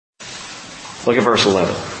Look at verse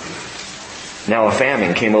 11. Now a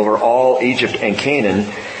famine came over all Egypt and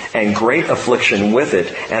Canaan, and great affliction with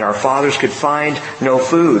it, and our fathers could find no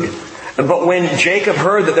food. But when Jacob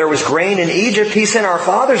heard that there was grain in Egypt, he sent our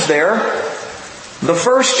fathers there the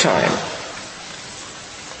first time.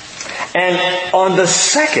 And on the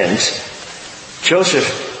second,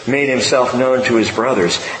 Joseph made himself known to his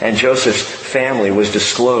brothers, and Joseph's family was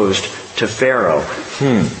disclosed to Pharaoh.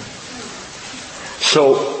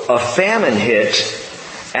 So a famine hit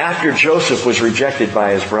after Joseph was rejected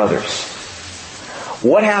by his brothers.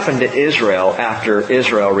 What happened to Israel after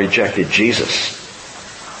Israel rejected Jesus?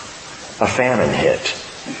 A famine hit.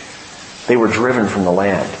 They were driven from the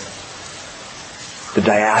land. The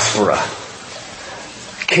diaspora.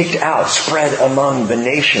 Kicked out, spread among the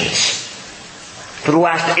nations. For the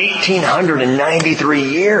last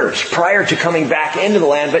 1,893 years prior to coming back into the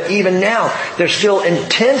land, but even now, there's still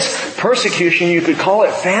intense persecution, you could call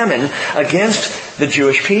it famine, against the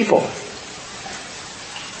Jewish people.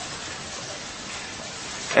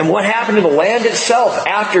 And what happened to the land itself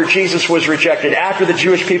after Jesus was rejected, after the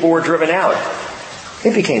Jewish people were driven out?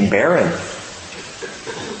 It became barren.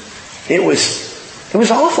 It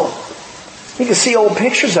was awful. You can see old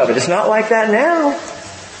pictures of it. It's not like that now.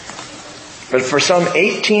 But for some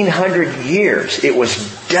 1,800 years, it was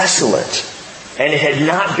desolate. And it had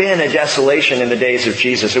not been a desolation in the days of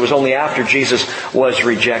Jesus. It was only after Jesus was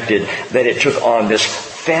rejected that it took on this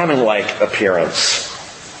famine-like appearance.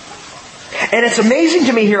 And it's amazing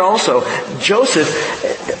to me here also, Joseph,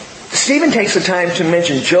 Stephen takes the time to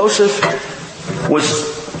mention Joseph was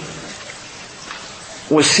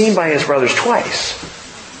seen by his brothers twice.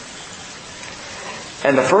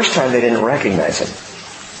 And the first time they didn't recognize him.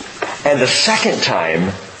 And the second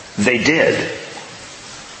time they did.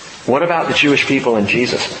 What about the Jewish people and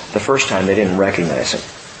Jesus? The first time they didn't recognize him.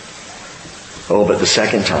 Oh, but the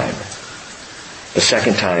second time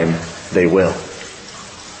they will.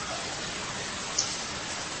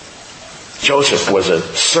 Joseph was a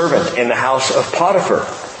servant in the house of Potiphar.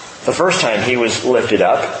 The first time he was lifted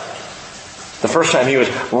up. The first time he was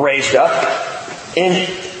raised up in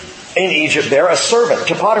Egypt there, a servant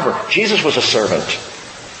to Potiphar. Jesus was a servant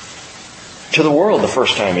to the world the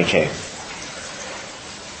first time he came.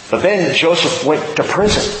 But then Joseph went to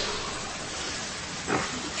prison.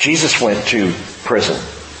 Jesus went to prison,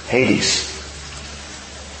 Hades.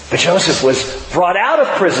 But Joseph was brought out of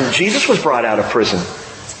prison. Jesus was brought out of prison.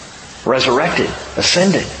 Resurrected,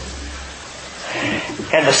 ascended.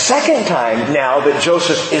 And the second time now that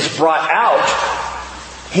Joseph is brought out,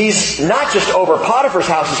 he's not just over Potiphar's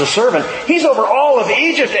house as a servant, he's over all of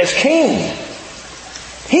Egypt as king.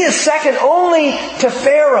 He is second only to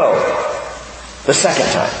Pharaoh the second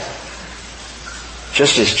time.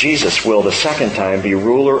 Just as Jesus will the second time be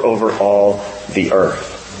ruler over all the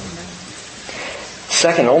earth.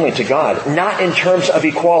 Second only to God, not in terms of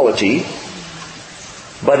equality,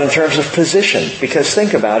 but in terms of position. Because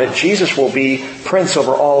think about it, Jesus will be prince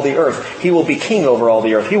over all the earth. He will be king over all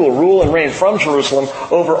the earth. He will rule and reign from Jerusalem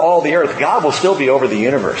over all the earth. God will still be over the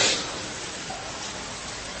universe.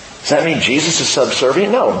 Does that mean Jesus is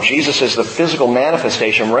subservient? No. Jesus is the physical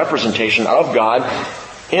manifestation, representation of God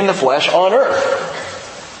in the flesh on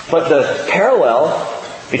earth. But the parallel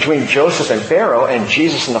between Joseph and Pharaoh and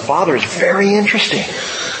Jesus and the Father is very interesting.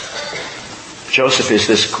 Joseph is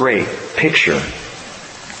this great picture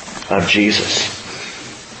of Jesus.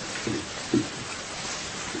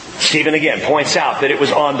 Stephen again points out that it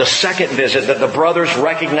was on the second visit that the brothers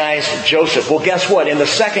recognized Joseph. Well, guess what? In the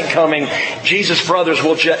second coming, Jesus' brothers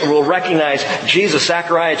will recognize Jesus.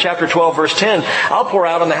 Zechariah chapter 12 verse 10. I'll pour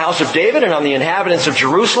out on the house of David and on the inhabitants of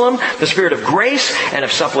Jerusalem the spirit of grace and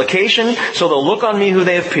of supplication, so they'll look on me who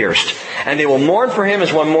they have pierced. And they will mourn for him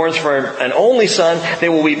as one mourns for an only son. They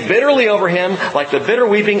will weep bitterly over him like the bitter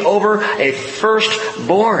weeping over a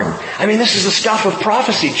firstborn. I mean, this is the stuff of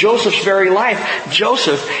prophecy. Joseph's very life.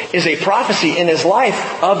 Joseph is a prophecy in his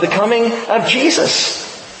life of the coming of Jesus.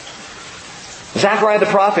 Zechariah the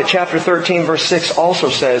prophet, chapter 13, verse 6 also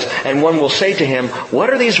says, and one will say to him,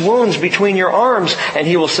 what are these wounds between your arms? And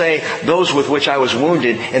he will say, those with which I was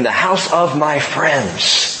wounded in the house of my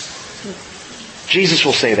friends. Jesus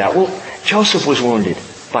will say that. Well, Joseph was wounded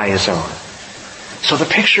by his own. So the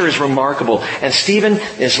picture is remarkable. And Stephen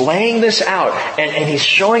is laying this out, and he's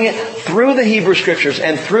showing it through the Hebrew Scriptures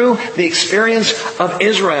and through the experience of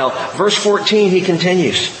Israel. Verse 14, he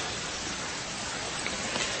continues.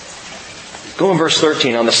 Go in verse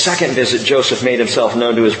 13. On the second visit, Joseph made himself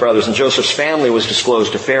known to his brothers, and Joseph's family was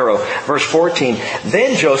disclosed to Pharaoh. Verse 14.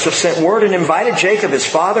 Then Joseph sent word and invited Jacob, his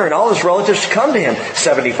father, and all his relatives to come to him,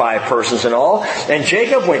 75 persons in all. And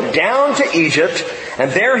Jacob went down to Egypt,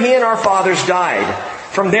 and there he and our fathers died.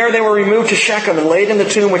 From there they were removed to Shechem and laid in the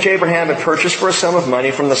tomb which Abraham had purchased for a sum of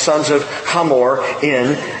money from the sons of Hamor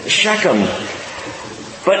in Shechem.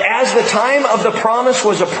 But as the time of the promise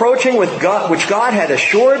was approaching which God had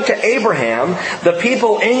assured to Abraham, the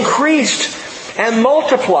people increased and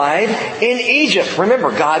multiplied in Egypt.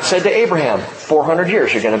 Remember, God said to Abraham, 400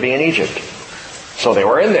 years you're going to be in Egypt. So they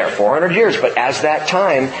were in there 400 years. But as that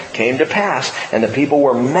time came to pass, and the people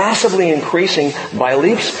were massively increasing by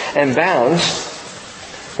leaps and bounds,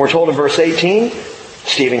 we're told in verse 18,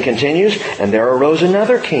 Stephen continues, and there arose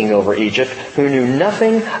another king over Egypt who knew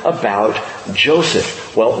nothing about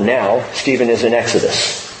Joseph. Well, now Stephen is in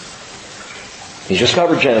Exodus. He's just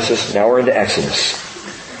covered Genesis. Now we're into Exodus.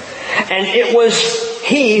 And it was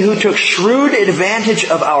he who took shrewd advantage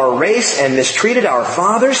of our race and mistreated our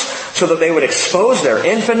fathers so that they would expose their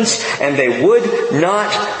infants and they would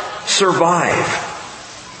not survive.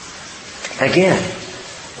 Again,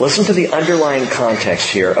 listen to the underlying context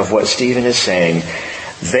here of what Stephen is saying.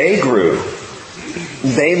 They grew,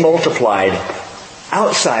 they multiplied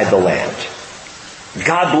outside the land.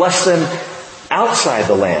 God blessed them outside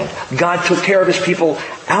the land. God took care of His people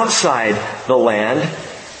outside the land.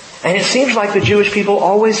 And it seems like the Jewish people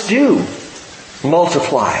always do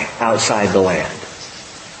multiply outside the land.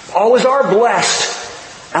 Always are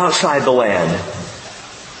blessed outside the land.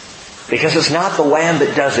 Because it's not the land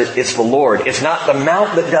that does it, it's the Lord. It's not the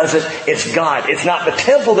mount that does it, it's God. It's not the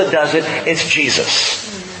temple that does it, it's Jesus.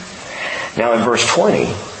 Now in verse 20,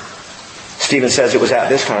 Stephen says it was at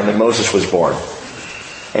this time that Moses was born.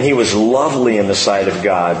 And he was lovely in the sight of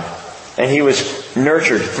God. And he was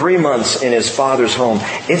nurtured 3 months in his father's home.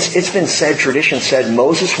 It's been said, tradition said,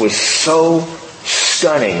 Moses was so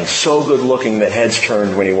stunning, so good looking that heads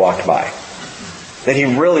turned when he walked by. That he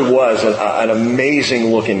really was an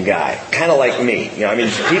amazing looking guy. Kind of like me. You know, I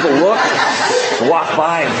mean, people look, walk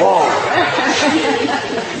by, and whoa.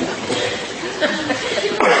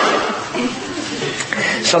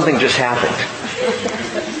 Something just happened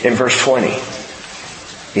in verse 20.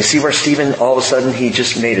 You see where Stephen, all of a sudden, he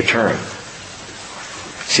just made a turn.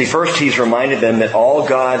 See, first he's reminded them that all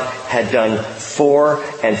God had done for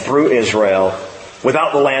and through Israel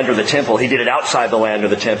without the land or the temple. He did it outside the land or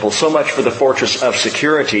the temple. So much for the fortress of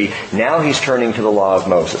security. Now he's turning to the law of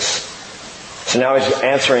Moses. So now he's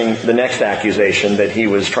answering the next accusation that he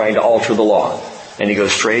was trying to alter the law. And he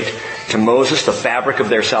goes straight to Moses, the fabric of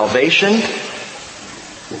their salvation.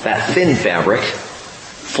 That thin fabric,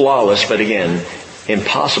 flawless, but again,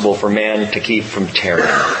 impossible for man to keep from tearing.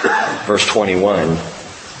 Verse 21.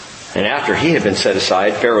 And after he had been set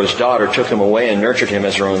aside, Pharaoh's daughter took him away and nurtured him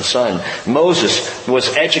as her own son. Moses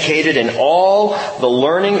was educated in all the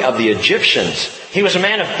learning of the Egyptians. He was a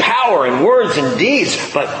man of power in words and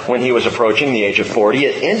deeds. But when he was approaching the age of 40,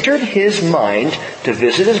 it entered his mind to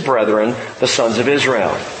visit his brethren, the sons of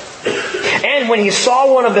Israel. And when he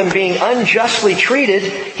saw one of them being unjustly treated,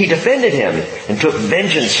 he defended him and took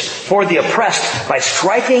vengeance for the oppressed by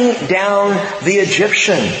striking down the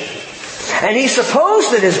Egyptian. And he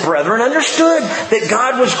supposed that his brethren understood that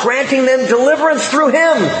God was granting them deliverance through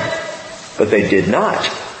him. But they did not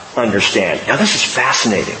understand. Now this is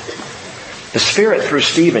fascinating. The Spirit through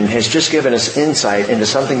Stephen has just given us insight into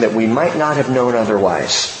something that we might not have known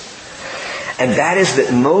otherwise. And that is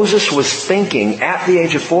that Moses was thinking at the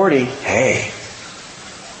age of 40, hey,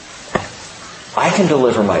 I can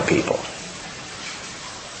deliver my people.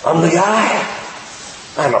 I'm the guy.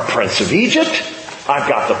 I'm a prince of Egypt. I've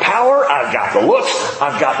got the power. I've got the looks.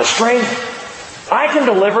 I've got the strength. I can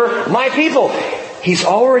deliver my people. He's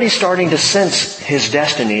already starting to sense his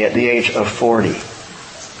destiny at the age of 40.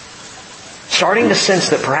 Starting to sense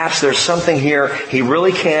that perhaps there's something here he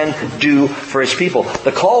really can do for his people.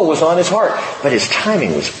 The call was on his heart, but his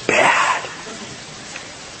timing was bad.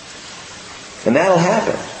 And that'll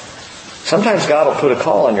happen. Sometimes God will put a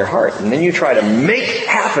call on your heart, and then you try to make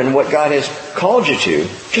happen what God has called you to.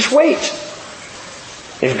 Just wait.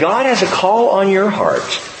 If God has a call on your heart,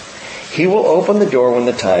 He will open the door when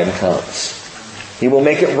the time comes. He will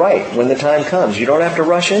make it right when the time comes. You don't have to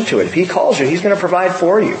rush into it. If He calls you, He's going to provide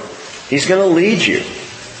for you. He's going to lead you.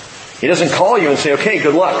 He doesn't call you and say, okay,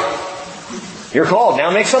 good luck. You're called.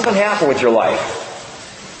 Now make something happen with your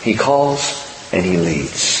life. He calls and He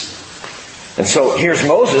leads. And so here's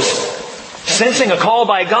Moses sensing a call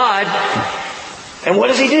by God. And what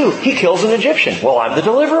does he do? He kills an Egyptian. Well, I'm the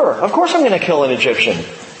deliverer. Of course I'm going to kill an Egyptian.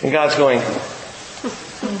 And God's going,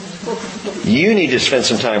 You need to spend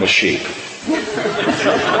some time with sheep.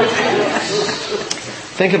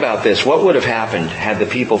 Think about this. What would have happened had the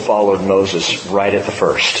people followed Moses right at the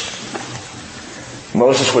first?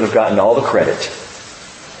 Moses would have gotten all the credit,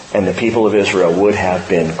 and the people of Israel would have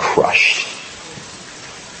been crushed.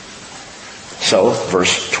 So,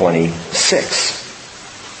 verse 26.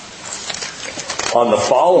 On the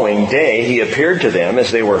following day, he appeared to them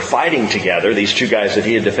as they were fighting together, these two guys that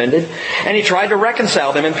he had defended, and he tried to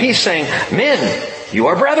reconcile them in peace, saying, "Men, you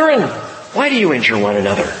are brethren. Why do you injure one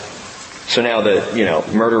another?" So now the,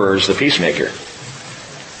 murderer is the peacemaker.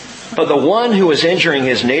 But the one who was injuring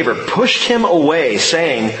his neighbor pushed him away,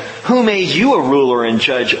 saying, "Who made you a ruler and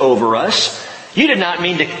judge over us? You do not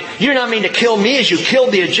mean to kill me as you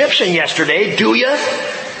killed the Egyptian yesterday, do you?"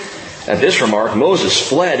 At this remark, Moses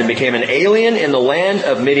fled and became an alien in the land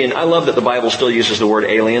of Midian. I love that the Bible still uses the word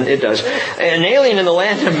alien. It does. An alien in the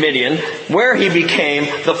land of Midian, where he became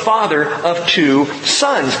the father of 2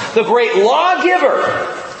 sons. The great lawgiver,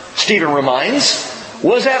 Stephen reminds,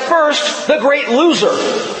 was at first the great loser.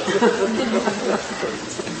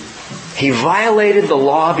 He violated the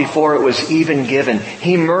law before it was even given.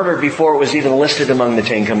 He murdered before it was even listed among the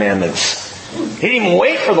 10 Commandments. He didn't even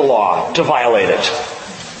wait for the law to violate it.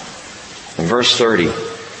 In verse 30,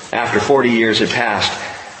 after 40 years had passed,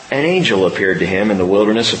 an angel appeared to him in the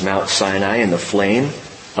wilderness of Mount Sinai in the flame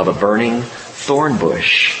of a burning thorn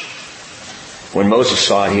bush. When Moses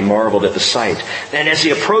saw it, he marveled at the sight. And as he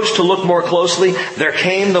approached to look more closely, there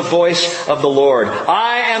came the voice of the Lord.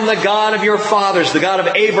 "I am the God of your fathers, the God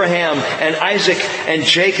of Abraham and Isaac and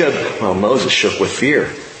Jacob." Well, Moses shook with fear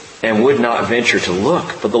and would not venture to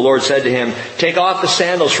look. But the Lord said to him, "Take off the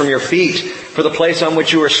sandals from your feet, for the place on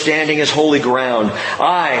which you are standing is holy ground.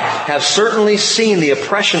 I have certainly seen the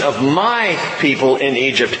oppression of my people in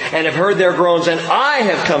Egypt, and have heard their groans, and I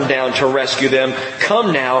have come down to rescue them.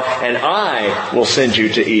 Come now, and I will send you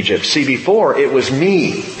to Egypt." See, before it was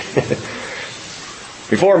me.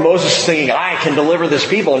 Before Moses is thinking, I can deliver this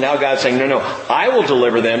people, and now God's saying, no, I will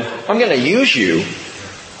deliver them. I'm going to use you.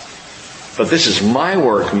 But this is my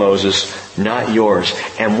work, Moses, not yours.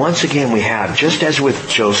 And once again we have, just as with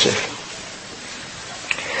Joseph,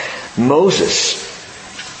 Moses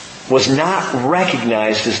was not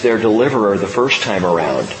recognized as their deliverer the first time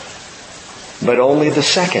around, but only the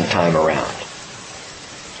second time around.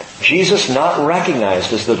 Jesus not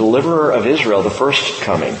recognized as the deliverer of Israel the first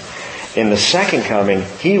coming. In the second coming,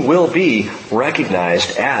 he will be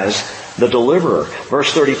recognized as the deliverer.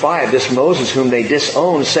 Verse 35, this Moses whom they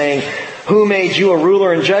disowned, saying, "Who made you a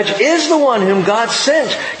ruler and judge?" is the one whom God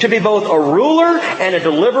sent to be both a ruler and a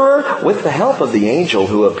deliverer, with the help of the angel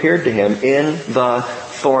who appeared to him in the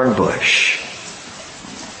thorn bush.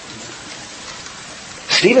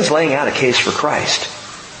 Stephen's laying out a case for Christ.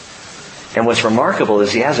 And what's remarkable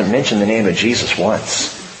is he hasn't mentioned the name of Jesus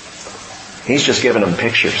once. He's just given them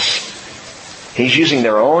pictures. He's using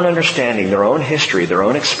their own understanding, their own history, their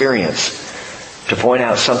own experience to point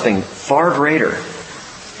out something far greater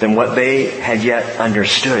than what they had yet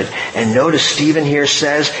understood. And notice Stephen here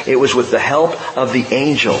says it was with the help of the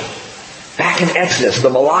angel. Back in Exodus, the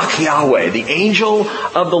Malach Yahweh, the angel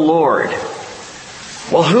of the Lord.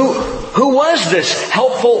 Well, who was this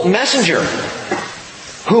helpful messenger?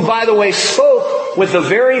 Who, by the way, spoke with the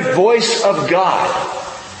very voice of God.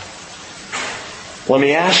 Let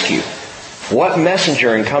me ask you, what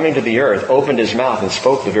messenger in coming to the earth opened his mouth and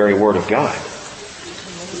spoke the very word of God?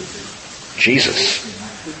 Jesus.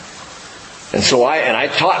 And so I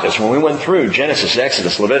taught this when we went through Genesis,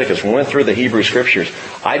 Exodus, Leviticus, when we went through the Hebrew Scriptures.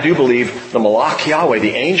 I do believe the Malach Yahweh,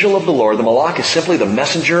 the angel of the Lord, the Malach is simply the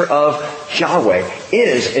messenger of Yahweh,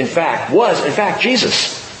 was in fact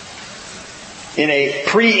Jesus. In a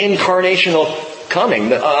pre-incarnational coming,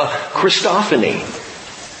 the Christophany.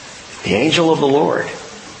 The angel of the Lord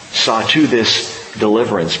saw to this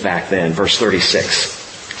deliverance back then. Verse 36.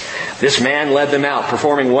 This man led them out,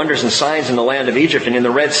 performing wonders and signs in the land of Egypt and in the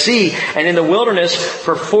Red Sea and in the wilderness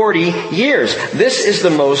for 40 years. This is the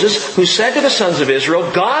Moses who said to the sons of Israel,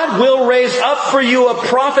 "God will raise up for you a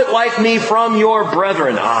prophet like me from your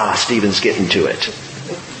brethren." Stephen's getting to it.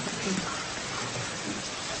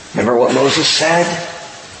 Remember what Moses said?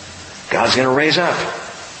 God's going to raise up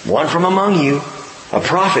one from among you, a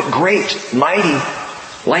prophet, great, mighty,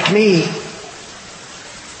 like me.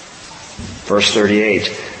 Verse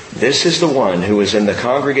 38. This is the one who was in the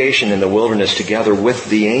congregation in the wilderness together with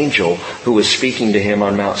the angel who was speaking to him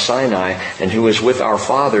on Mount Sinai, and who was with our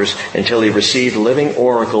fathers until he received living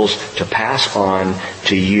oracles to pass on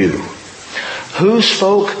to you. Who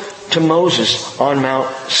spoke to Moses on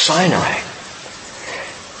Mount Sinai?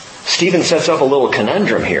 Stephen sets up a little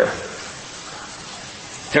conundrum here.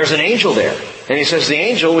 There's an angel there. And he says the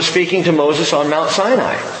angel was speaking to Moses on Mount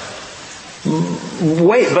Sinai.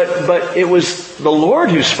 Wait, but it was the Lord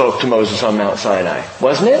who spoke to Moses on Mount Sinai,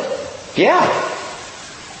 wasn't it? Yeah.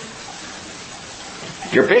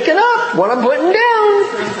 You're picking up what I'm putting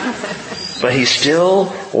down. But he's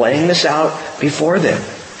still laying this out before them.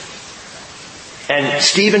 And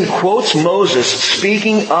Stephen quotes Moses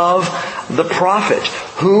speaking of the prophet.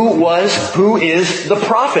 Who is the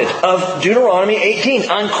prophet of Deuteronomy 18?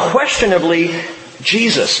 Unquestionably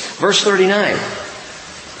Jesus. Verse 39.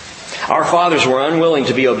 Our fathers were unwilling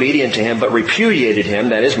to be obedient to him, but repudiated him,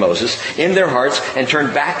 that is Moses, in their hearts, and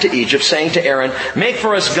turned back to Egypt, saying to Aaron, make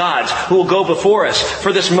for us gods who will go before us.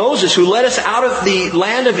 For this Moses who led us out of the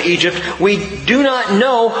land of Egypt, we do not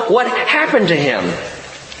know what happened to him.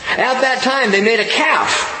 At that time they made a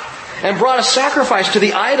calf and brought a sacrifice to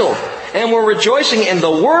the idol, and were rejoicing in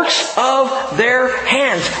the works of their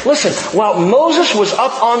hands. Listen, while Moses was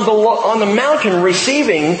up on the mountain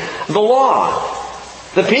receiving the law,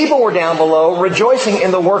 the people were down below rejoicing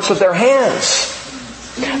in the works of their hands.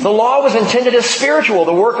 The law was intended as spiritual,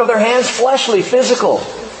 the work of their hands fleshly, physical.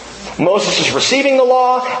 Moses is receiving the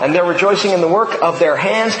law, and they're rejoicing in the work of their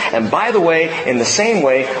hands. And by the way, in the same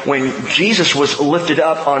way, when Jesus was lifted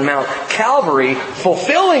up on Mount Calvary,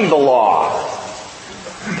 fulfilling the law,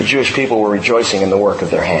 the Jewish people were rejoicing in the work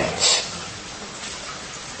of their hands.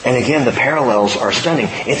 And again, the parallels are stunning.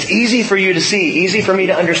 It's easy for you to see, easy for me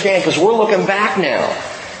to understand, because we're looking back now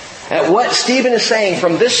at what Stephen is saying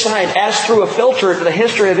from this side as through a filter to the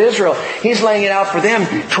history of Israel. He's laying it out for them,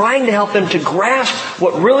 trying to help them to grasp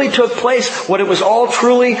what really took place, what it was all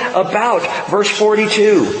truly about. Verse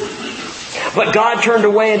 42. But God turned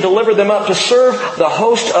away and delivered them up to serve the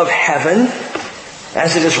host of heaven,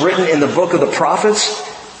 as it is written in the book of the prophets.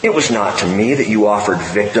 It was not to me that you offered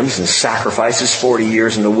victims and sacrifices 40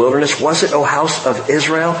 years in the wilderness. Was it, O house of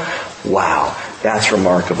Israel? Wow, that's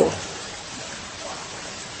remarkable.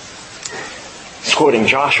 It's quoting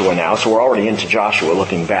Joshua now, so we're already into Joshua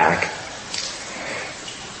looking back.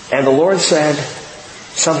 And the Lord said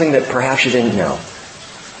something that perhaps you didn't know.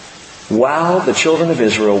 While the children of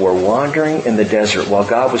Israel were wandering in the desert, while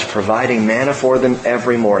God was providing manna for them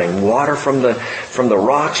every morning, water from the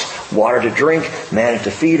rocks, water to drink, manna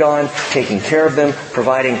to feed on, taking care of them,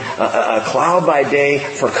 providing a cloud by day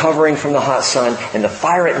for covering from the hot sun, and the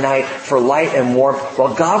fire at night for light and warmth.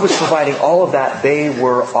 While God was providing all of that, they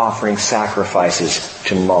were offering sacrifices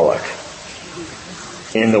to Moloch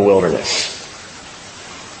in the wilderness.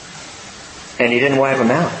 And He didn't wipe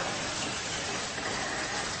them out.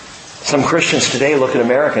 Some Christians today look at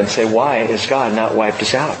America and say, why has God not wiped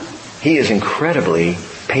us out? He is incredibly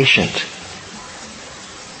patient.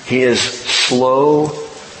 He is slow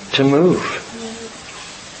to move.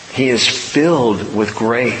 He is filled with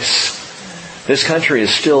grace. This country is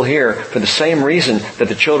still here for the same reason that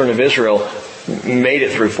the children of Israel made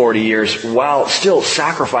it through 40 years while still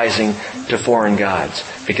sacrificing to foreign gods.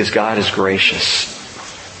 Because God is gracious.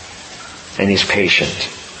 And He's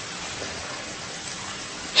patient.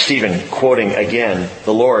 Stephen, quoting again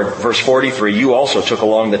the Lord, verse 43, you also took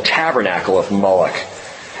along the tabernacle of Moloch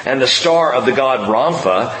and the star of the god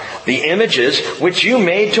Rampha, the images which you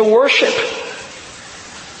made to worship.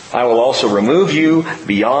 I will also remove you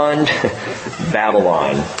beyond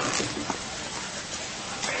Babylon.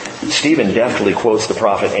 Stephen deftly quotes the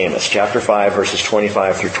prophet Amos, chapter 5, verses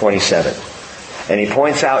 25 through 27. And he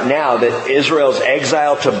points out now that Israel's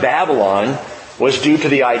exile to Babylon was due to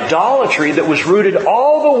the idolatry that was rooted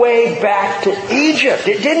all the way back to Egypt.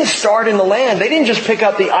 It didn't start in the land. They didn't just pick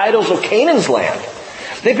up the idols of Canaan's land.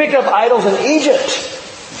 They picked up idols in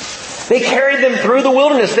Egypt. They carried them through the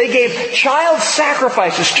wilderness. They gave child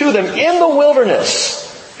sacrifices to them in the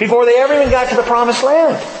wilderness before they ever even got to the promised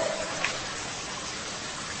land.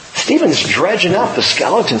 Stephen's dredging up the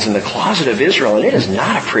skeletons in the closet of Israel, and it is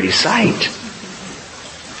not a pretty sight.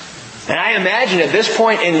 And I imagine at this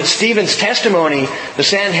point in Stephen's testimony, the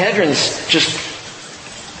Sanhedrin's just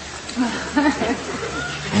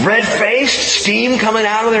red-faced, steam coming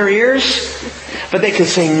out of their ears. But they could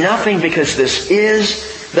say nothing because this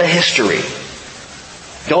is the history.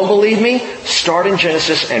 Don't believe me? Start in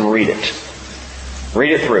Genesis and read it.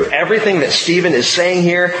 Read it through. Everything that Stephen is saying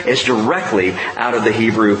here is directly out of the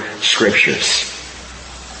Hebrew Scriptures.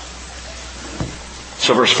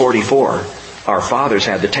 So verse 44. Our fathers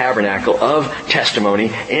had the tabernacle of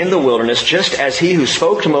testimony in the wilderness, just as He who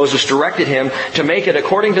spoke to Moses directed him to make it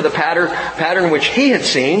according to the pattern which he had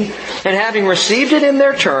seen. And having received it in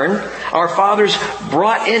their turn, our fathers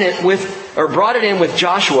brought in it with brought it in with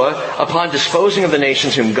Joshua upon disposing of the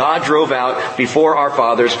nations whom God drove out before our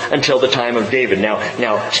fathers until the time of David.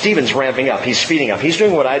 Now, Stephen's ramping up. He's speeding up. He's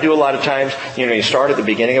doing what I do a lot of times. You start at the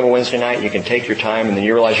beginning of a Wednesday night, you can take your time, and then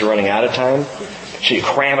you realize you're running out of time. So you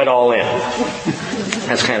cram it all in.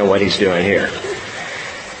 That's kind of what he's doing here.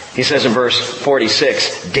 He says in verse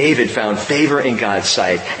 46, David found favor in God's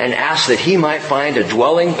sight and asked that he might find a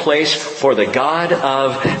dwelling place for the God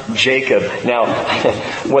of Jacob. Now,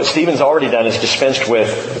 what Stephen's already done is dispensed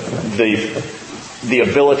with the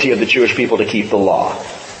ability of the Jewish people to keep the law.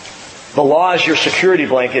 The law as your security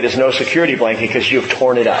blanket is no security blanket because you've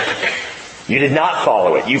torn it up. You did not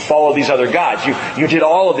follow it. You followed these other gods. You did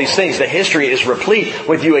all of these things. The history is replete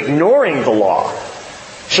with you ignoring the law.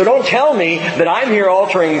 So don't tell me that I'm here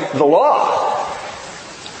altering the law.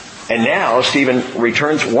 And now Stephen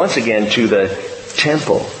returns once again to the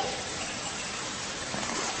temple.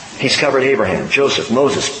 He's covered Abraham, Joseph,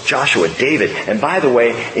 Moses, Joshua, David. And by the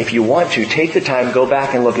way, if you want to, take the time, go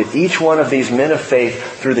back and look at each one of these men of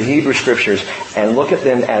faith through the Hebrew Scriptures and look at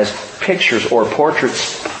them as pictures or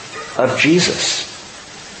portraits of Jesus.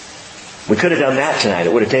 We could have done that tonight.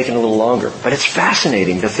 It would have taken a little longer. But it's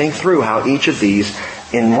fascinating to think through how each of these,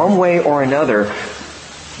 in one way or another,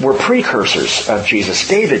 were precursors of Jesus.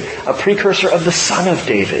 David, a precursor of the son of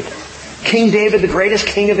David. King David, the greatest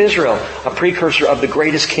king of Israel, a precursor of the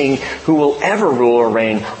greatest king who will ever rule or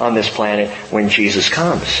reign on this planet when Jesus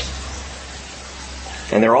comes.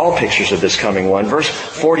 And they're all pictures of this coming one. Verse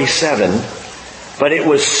 47, but it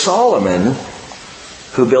was Solomon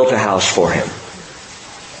who built a house for him.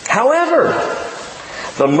 However,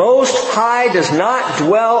 the Most High does not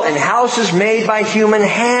dwell in houses made by human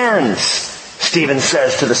hands, Stephen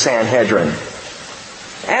says to the Sanhedrin.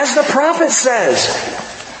 As the prophet says,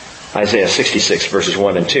 Isaiah 66 verses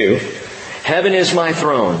 1 and 2, heaven is my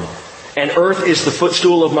throne, and earth is the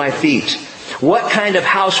footstool of my feet. What kind of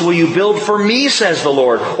house will you build for me, says the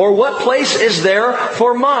Lord? Or what place is there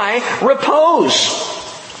for my repose?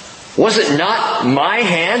 Was it not my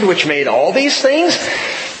hand which made all these things?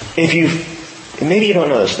 Maybe you don't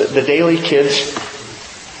know this, the Daly kids,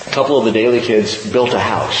 a couple of the Daly kids built a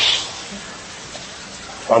house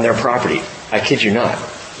on their property. I kid you not.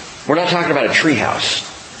 We're not talking about a tree house.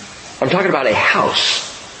 I'm talking about a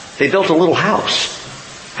house. They built a little house.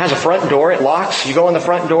 Has a front door, it locks. You go in the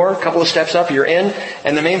front door, a couple of steps up, you're in,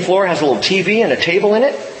 and the main floor has a little TV and a table in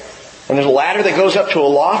it. And there's a ladder that goes up to a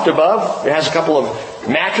loft above. It has a couple of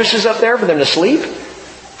mattresses up there for them to sleep.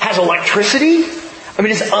 Has electricity. I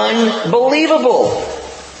mean, it's unbelievable.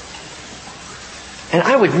 And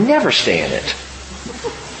I would never stay in it.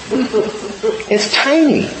 It's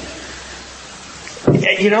tiny.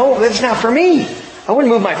 That's not for me. I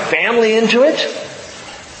wouldn't move my family into it.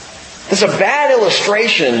 It's a bad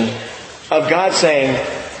illustration of God saying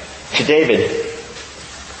to David,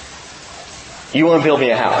 you want to build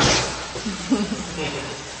me a house?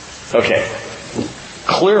 Okay.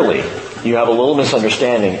 Clearly, you have a little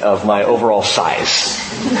misunderstanding of my overall size.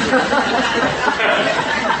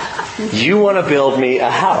 You want to build me a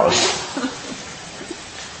house.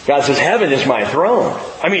 God says, heaven is my throne.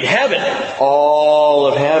 I mean, heaven. All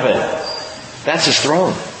of heaven. That's His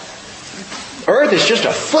throne. Earth is just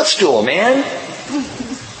a footstool, man.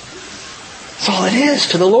 That's all it is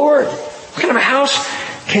to the Lord. What kind of a house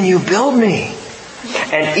can you build me?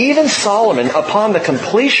 And even Solomon, upon the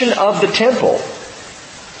completion of the temple,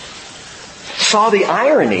 saw the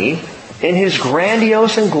irony in his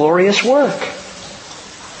grandiose and glorious work.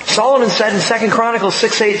 Solomon said in 2 Chronicles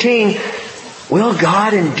 6:18, will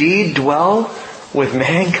God indeed dwell with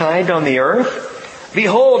mankind on the earth?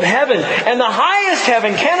 Behold, heaven and the highest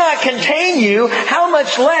heaven cannot contain you. How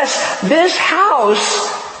much less this house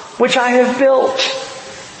which I have built?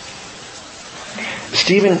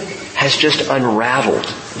 Stephen has just unraveled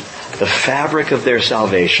the fabric of their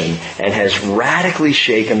salvation and has radically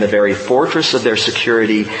shaken the very fortress of their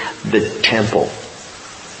security, the temple.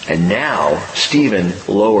 And now Stephen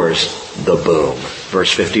lowers the boom.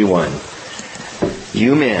 Verse 51.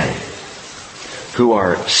 You men who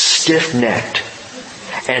are stiff-necked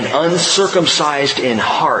and uncircumcised in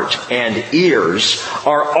heart and ears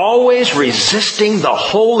are always resisting the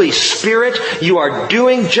Holy Spirit. You are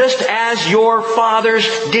doing just as your fathers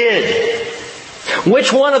did.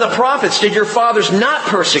 Which one of the prophets did your fathers not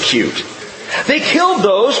persecute? They killed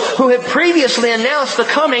those who had previously announced the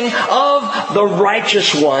coming of the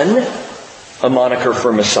righteous one, a moniker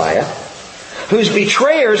for Messiah, whose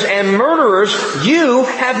betrayers and murderers you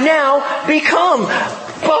have now become.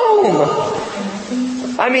 Boom!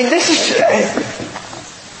 I mean, this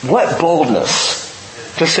is... what boldness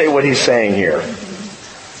to say what he's saying here.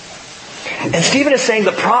 And Stephen is saying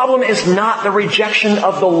the problem is not the rejection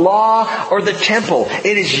of the law or the temple.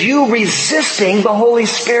 It is you resisting the Holy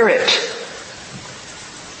Spirit.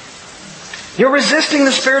 You're resisting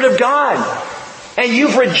the Spirit of God. And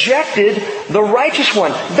you've rejected the righteous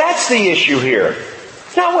one. That's the issue here.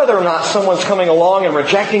 Not whether or not someone's coming along and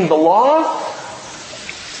rejecting the law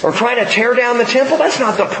or trying to tear down the temple. That's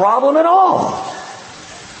not the problem at all.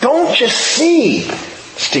 Don't you see,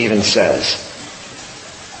 Stephen says.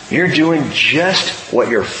 You're doing just what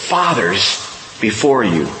your fathers before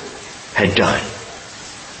you had done.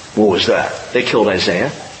 What was that? They killed Isaiah,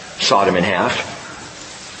 sawed him in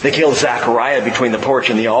half. They killed Zechariah between the porch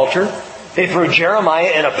and the altar. They threw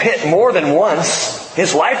Jeremiah in a pit more than once.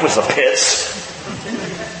 His life was a pit.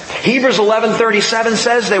 Hebrews 11:37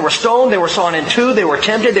 says they were stoned, they were sawn in two, they were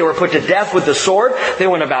tempted, they were put to death with the sword. They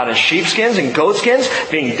went about in sheepskins and goatskins,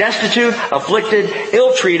 being destitute, afflicted,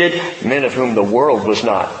 ill-treated, men of whom the world was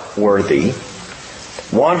not worthy.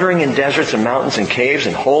 Wandering in deserts and mountains and caves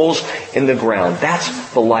and holes in the ground. That's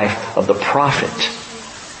the life of the prophet.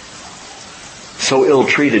 So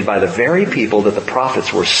ill-treated by the very people that the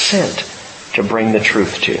prophets were sent to bring the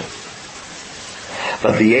truth to.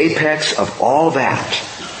 But the apex of all that,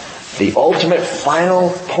 the ultimate final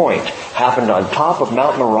point, happened on top of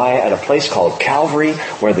Mount Moriah at a place called Calvary,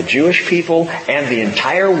 where the Jewish people and the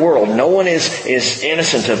entire world, no one is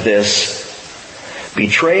innocent of this,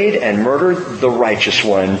 betrayed and murdered the righteous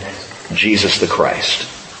one, Jesus the Christ.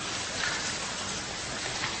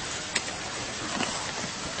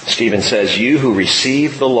 Stephen says, you who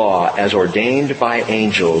received the law as ordained by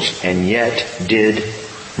angels and yet did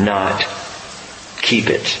not keep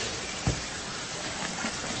it.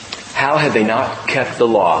 How had they not kept the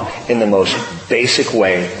law in the most basic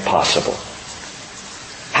way possible?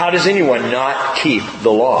 How does anyone not keep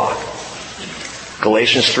the law?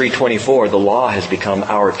 Galatians 3:24, the law has become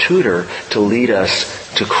our tutor to lead us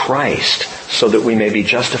to Christ so that we may be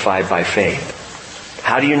justified by faith.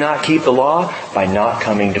 How do you not keep the law? By not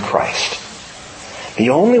coming to Christ. The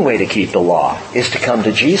only way to keep the law is to come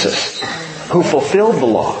to Jesus, who fulfilled the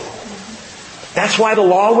law. That's why the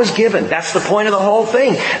law was given. That's the point of the whole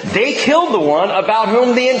thing. They killed the one about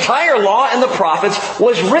whom the entire law and the prophets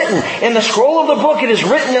was written. In the scroll of the book it is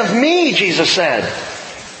written of me, Jesus said.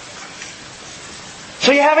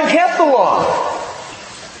 So you haven't kept the law.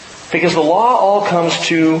 Because the law all comes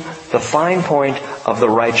to the fine point of the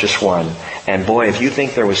righteous one. And boy, if you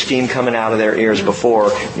think there was steam coming out of their ears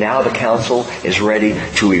before, now the council is ready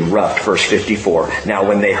to erupt. Verse 54. Now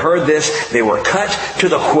when they heard this, they were cut to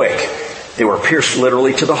the quick. They were pierced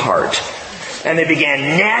literally to the heart. And they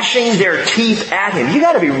began gnashing their teeth at him. You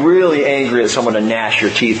got to be really angry at someone to gnash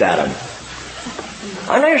your teeth at him.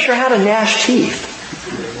 I'm not even sure how to gnash teeth.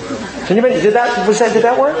 Anybody, did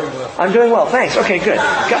that work? I'm doing well, thanks. Okay, good.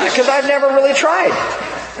 Because I've never really tried.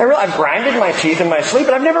 I've grinded my teeth in my sleep,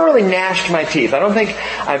 but I've never really gnashed my teeth. I don't think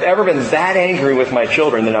I've ever been that angry with my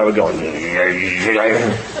children that I would go...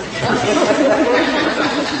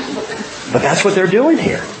 But that's what they're doing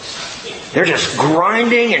here. They're just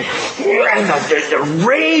grinding and the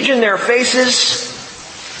rage in their faces.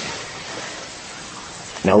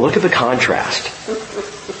 Now look at the contrast.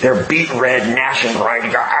 They're beet red, gnashing,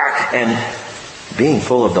 grinding, and being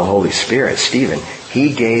full of the Holy Spirit. Stephen,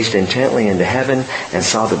 he gazed intently into heaven and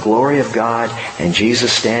saw the glory of God and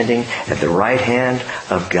Jesus standing at the right hand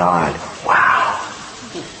of God. Wow.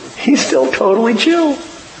 He's still totally chill.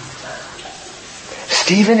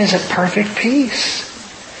 Stephen is at perfect peace.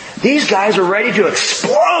 These guys are ready to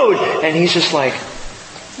explode. And he's just like,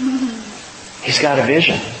 he's got a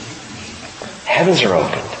vision. Heavens are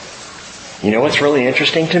opened. You know what's really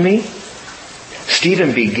interesting to me?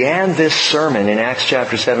 Stephen began this sermon in Acts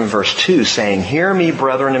chapter 7 verse 2 saying, "Hear me,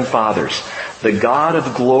 brethren and fathers, the God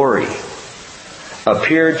of glory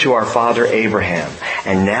appeared to our father Abraham."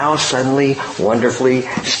 And now suddenly, wonderfully,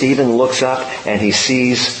 Stephen looks up and he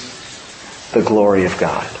sees the glory of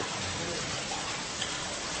God.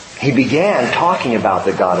 He began talking about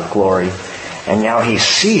the God of glory, and now he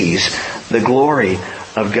sees the glory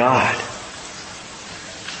of God.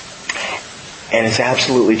 And it's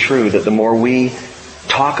absolutely true that the more we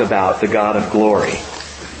talk about the God of glory,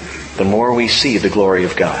 the more we see the glory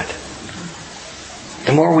of God.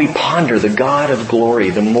 The more we ponder the God of glory,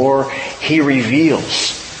 the more He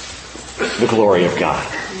reveals the glory of God.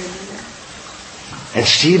 And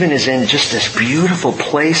Stephen is in just this beautiful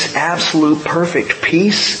place, absolute perfect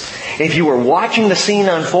peace. If you were watching the scene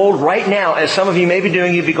unfold right now, as some of you may be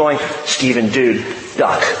doing, you'd be going, Stephen, dude,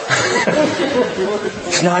 duck.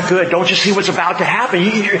 It's not good. Don't you see what's about to happen?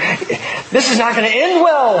 This is not going to end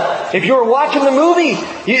well. If you were watching the movie,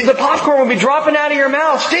 the popcorn would be dropping out of your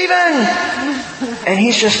mouth. Stephen! And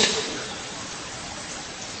he's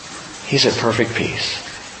at perfect peace.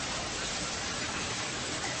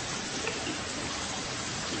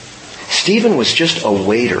 Stephen was just a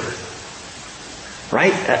waiter,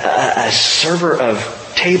 right? A server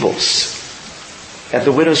of tables at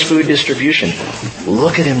the widow's food distribution.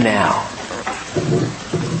 Look at him now.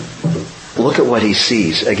 Look at what he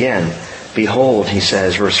sees. Again, behold, he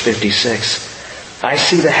says, verse 56, I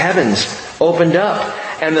see the heavens opened up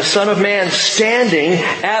and the Son of Man standing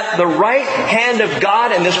at the right hand of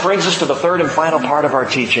God. And this brings us to the third and final part of our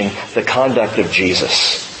teaching, the conduct of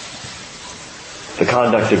Jesus. The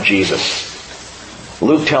conduct of Jesus.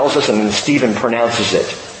 Luke tells us, and then Stephen pronounces it.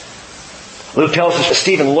 Luke tells us that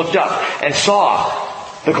Stephen looked up and saw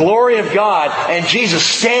the glory of God and Jesus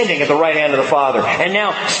standing at the right hand of the Father. And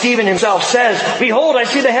now Stephen himself says, behold, I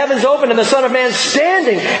see the heavens open and the Son of Man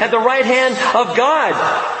standing at the right hand of God.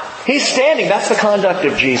 He's standing. That's the conduct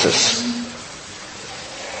of Jesus.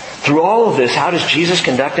 Through all of this, how does Jesus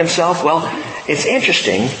conduct himself? Well, it's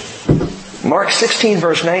interesting. Mark 16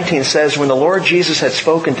 verse 19 says, when the Lord Jesus had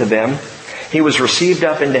spoken to them, He was received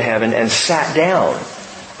up into heaven and sat down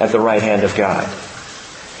at the right hand of God.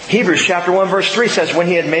 Hebrews chapter 1 verse 3 says, when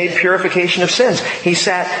He had made purification of sins, He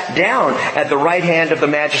sat down at the right hand of the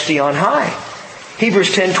Majesty on high. Hebrews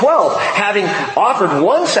 10:12, having offered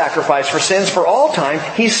one sacrifice for sins for all time,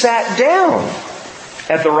 He sat down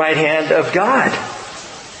at the right hand of God.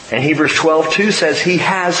 And Hebrews 12:2 says, He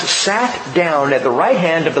has sat down at the right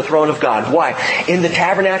hand of the throne of God. Why? In the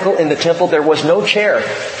tabernacle, in the temple, there was no chair.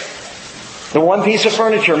 The one piece of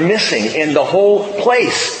furniture missing in the whole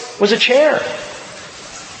place was a chair.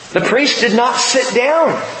 The priests did not sit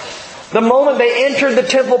down. The moment they entered the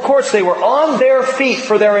temple courts, they were on their feet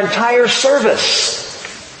for their entire service.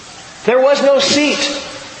 There was no seat.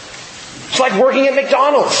 It's like working at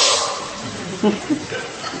McDonald's.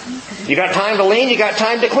 You got time to lean, you got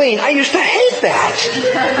time to clean. I used to hate that.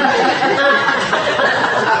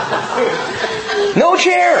 No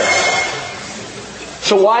chair.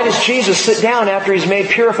 So why does Jesus sit down after He's made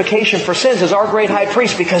purification for sins as our great high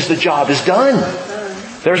priest? Because the job is done.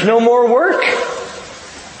 There's no more work.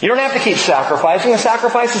 You don't have to keep sacrificing. The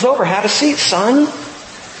sacrifice is over. Have a seat, son.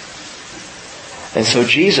 And so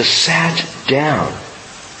Jesus sat down.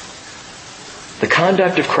 The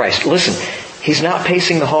conduct of Christ. Listen, He's not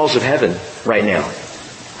pacing the halls of heaven right now.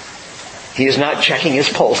 He is not checking His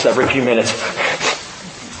pulse every few minutes.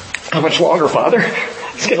 How much longer, Father?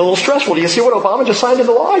 It's getting a little stressful. Do you see what Obama just signed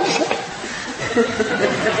into law?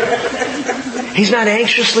 He's not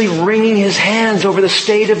anxiously wringing His hands over the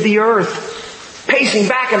state of the earth, pacing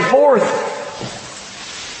back and forth.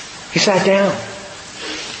 He sat down.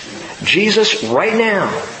 Jesus right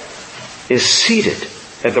now is seated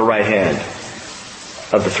at the right hand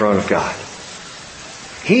of the throne of God.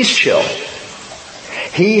 He's chill.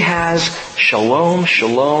 He has shalom,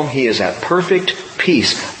 shalom. He is at perfect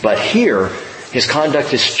peace. But here, His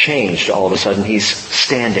conduct is changed all of a sudden. He's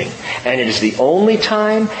standing. And it is the only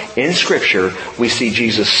time in Scripture we see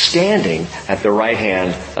Jesus standing at the right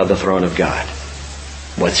hand of the throne of God.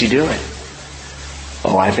 What's He doing?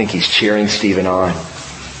 Oh, I think He's cheering Stephen on.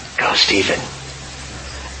 Go, Stephen.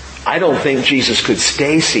 I don't think Jesus could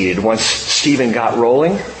stay seated once Stephen got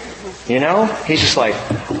rolling. You know? He's just like,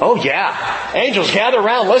 oh yeah, angels gather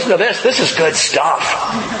around, listen to this. This is good stuff.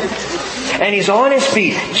 And He's on His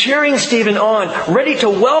feet, cheering Stephen on, ready to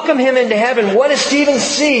welcome him into heaven. What does Stephen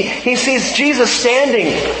see? He sees Jesus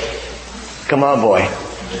standing. Come on, boy.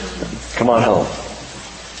 Come on home.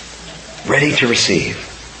 Ready to receive.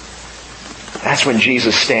 That's when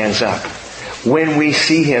Jesus stands up. When we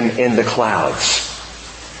see Him in the clouds,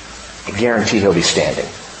 I guarantee He'll be standing.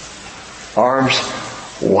 Arms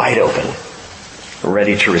wide open,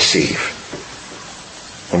 ready to receive.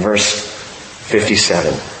 In verse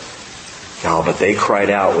 57, oh, but they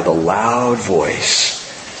cried out with a loud voice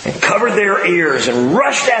and covered their ears and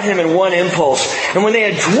rushed at Him in one impulse. And when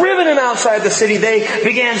they had driven Him outside the city, they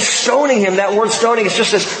began stoning Him. That word stoning is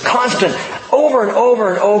just this constant, over and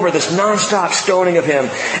over and over, this nonstop stoning of Him.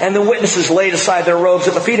 And the witnesses laid aside their robes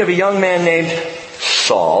at the feet of a young man named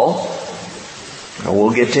Saul. And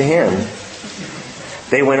we'll get to him.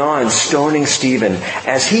 They went on stoning Stephen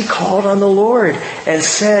as he called on the Lord and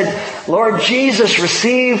said, Lord Jesus,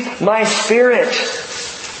 receive my spirit.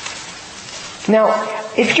 Now,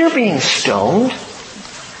 if you're being stoned,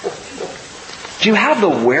 Do you have the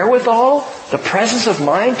wherewithal, the presence of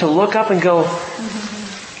mind to look up and go,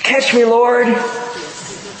 catch me, Lord.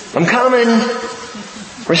 I'm coming.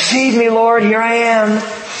 Receive me, Lord. Here I am.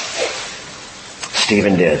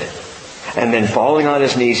 Stephen did. And then falling on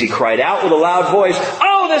his knees, he cried out with a loud voice,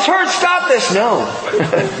 oh, this hurts. Stop this. No.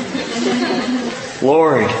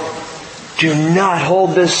 Lord, do not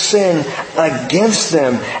hold this sin against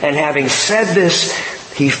them. And having said this,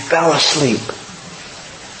 he fell asleep.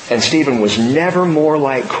 And Stephen was never more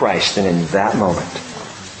like Christ than in that moment.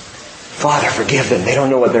 Father, forgive them. They don't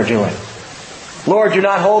know what they're doing. Lord, do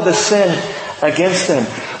not hold this sin against them.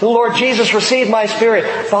 Lord Jesus, receive my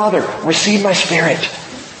spirit. Father, receive my spirit.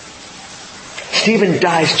 Stephen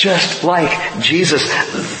dies just like Jesus.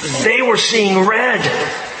 They were seeing red.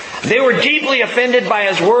 They were deeply offended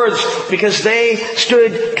by his words because they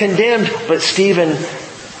stood condemned. But Stephen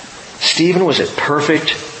was at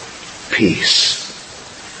perfect peace.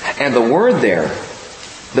 And the word there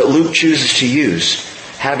that Luke chooses to use,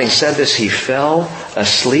 having said this, he fell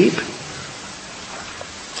asleep,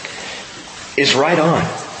 is right on.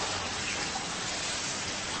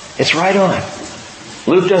 It's right on.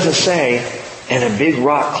 Luke doesn't say, and a big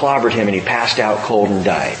rock clobbered him and he passed out cold and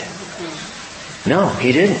died. No,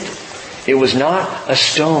 he didn't. It was not a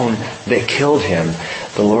stone that killed him.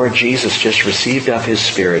 The Lord Jesus just received up His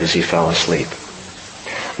Spirit as he fell asleep.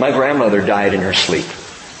 My grandmother died in her sleep.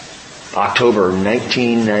 October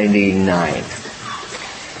 1999.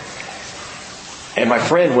 And my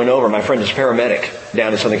friend went over. My friend is a paramedic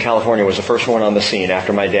down in Southern California, was the first one on the scene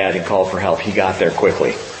after my dad had called for help. He got there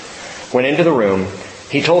quickly. Went into the room.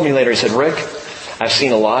 He told me later, he said, Rick, I've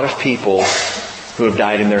seen a lot of people who have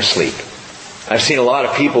died in their sleep. I've seen a lot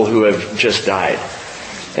of people who have just died.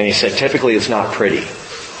 And he said, typically it's not pretty.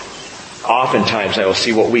 Oftentimes I will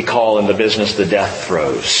see what we call in the business the death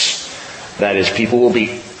throes. That is, people will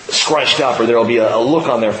be scrunched up or there will be a look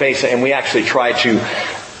on their face. And we actually try to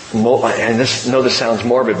mold, and this sounds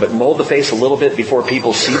morbid, but mold the face a little bit before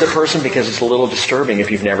people see the person because it's a little disturbing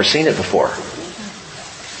if you've never seen it before.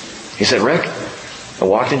 He said, Rick, I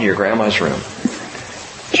walked into your grandma's room.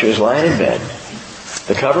 She was lying in bed.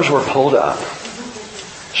 The covers were pulled up.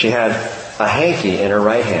 She had a hanky in her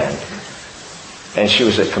right hand. And she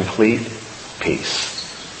was at complete peace.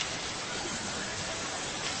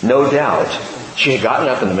 No doubt, she had gotten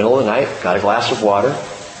up in the middle of the night, got a glass of water,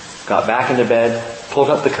 got back into bed, pulled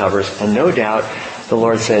up the covers, and no doubt the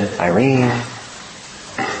Lord said, Irene,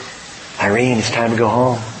 it's time to go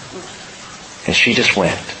home. And she just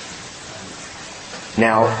went.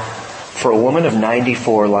 Now, for a woman of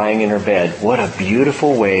 94 lying in her bed, what a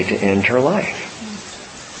beautiful way to end her life.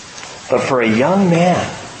 But for a young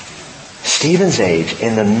man, Stephen's age,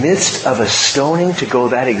 in the midst of a stoning to go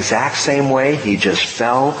that exact same way, he just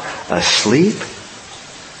fell asleep.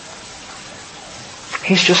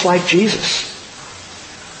 He's just like Jesus.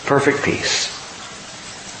 Perfect peace.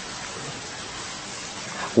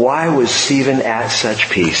 Why was Stephen at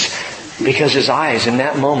such peace? Because his eyes in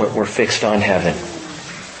that moment were fixed on heaven.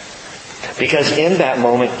 Because in that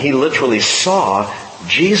moment, he literally saw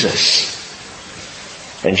Jesus.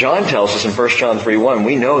 And John tells us in 1 John 3:1,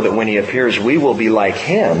 we know that when He appears, we will be like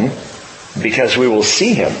Him because we will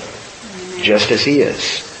see Him just as He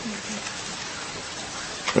is.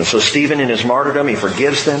 And so Stephen in his martyrdom, he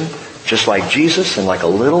forgives them just like Jesus and like a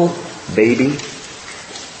little baby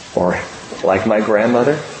or like my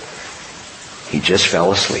grandmother. He just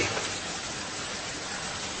fell asleep.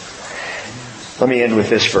 Let me end with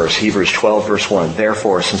this verse, Hebrews 12, verse 1.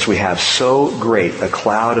 Therefore, since we have so great a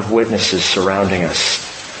cloud of witnesses surrounding us,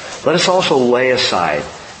 let us also lay aside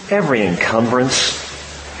every encumbrance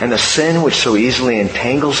and the sin which so easily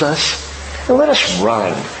entangles us, and let us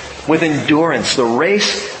run with endurance the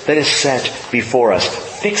race that is set before us,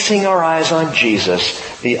 fixing our eyes on Jesus,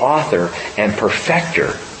 the author and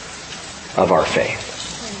perfecter of our faith.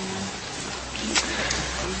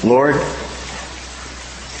 Lord,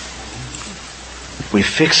 we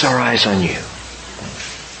fix our eyes on You.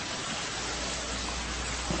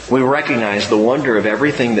 We recognize the wonder of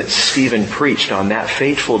everything that Stephen preached on that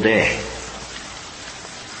fateful day.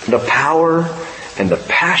 The power and the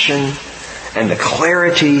passion and the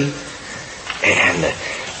clarity and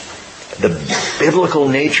the biblical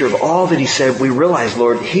nature of all that he said. We realize,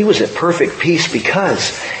 Lord, he was at perfect peace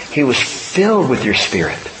because he was filled with Your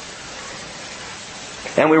Spirit.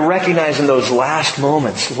 And we recognize in those last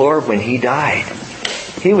moments, Lord, when he died,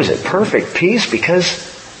 he was at perfect peace because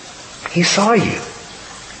he saw You.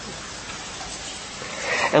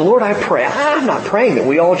 And Lord, I pray, I'm not praying that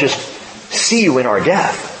we all just see You in our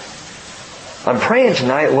death. I'm praying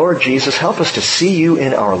tonight, Lord Jesus, help us to see You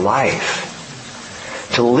in our life.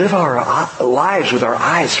 to live our lives with our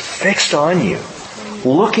eyes fixed on you,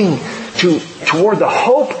 looking toward the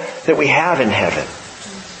hope that we have in heaven,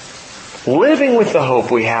 living with the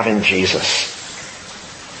hope we have in Jesus,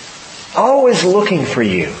 always looking for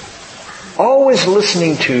you, always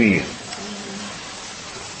listening to you,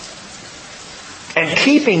 and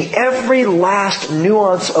keeping every last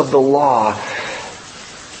nuance of the law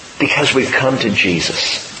because we've come to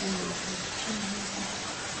Jesus.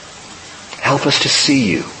 Help us to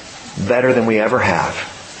see you better than we ever have.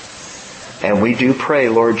 And we do pray,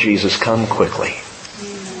 Lord Jesus, come quickly.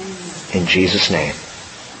 In Jesus' name,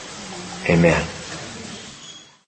 amen.